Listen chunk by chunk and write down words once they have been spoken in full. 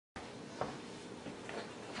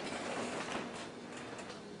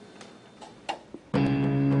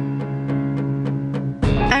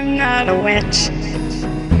I'm not a witch.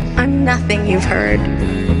 I'm nothing you've heard.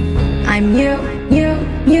 I'm you.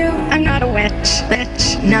 I'm not a witch.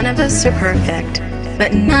 None of us are perfect,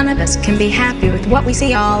 but none of us can be happy with what we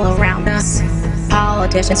see all around us.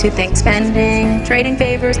 Politicians who think spending, trading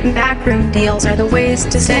favors, and backroom deals are the ways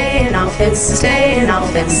to stay in office. Stay in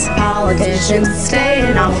office. Politicians,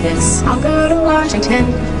 stay in office. I'll go to Washington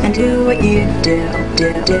and do what you do.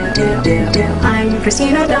 I'm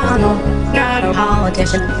Christine O'Donnell, not a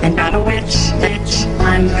politician and not a witch.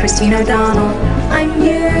 I'm Christine O'Donnell. I'm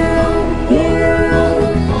you.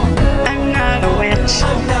 I'm not a witch.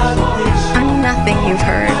 I'm nothing you've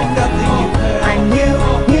heard. I'm you.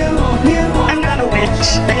 I'm not a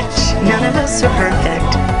witch. None of us are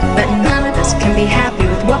perfect, but none of us can be happy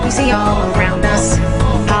with what we see all around us.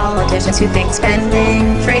 Politicians who think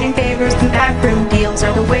spending, trading favors, and backroom deals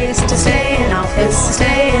are the ways to stay in office.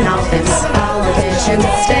 Stay in office. Politicians,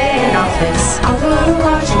 stay in office. I'll go to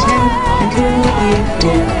Washington and do what you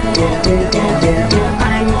do.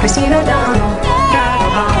 I'm Christine O'Donnell, not a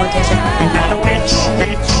politician and not a witch.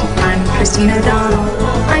 I'm Christine O'Donnell.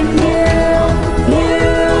 I'm you.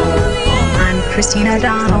 I'm Christine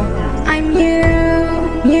O'Donnell. I'm you.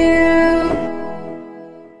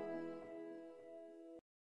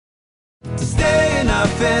 Stay in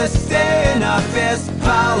office,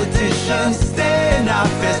 politicians, stay in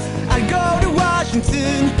office. I go to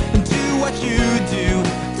Washington and do what you do.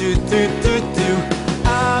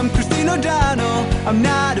 I'm Christine O'Donnell, I'm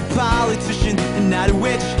not a politician and not a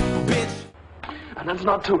witch, bitch. And it's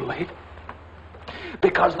not too late,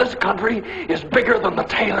 because this country is bigger than the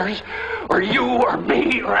Taylors, or you, or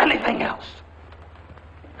me, or anything else.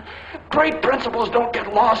 Great principles don't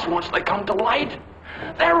get lost once they come to light.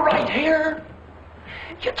 They're right here.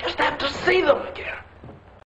 You just have to see them again.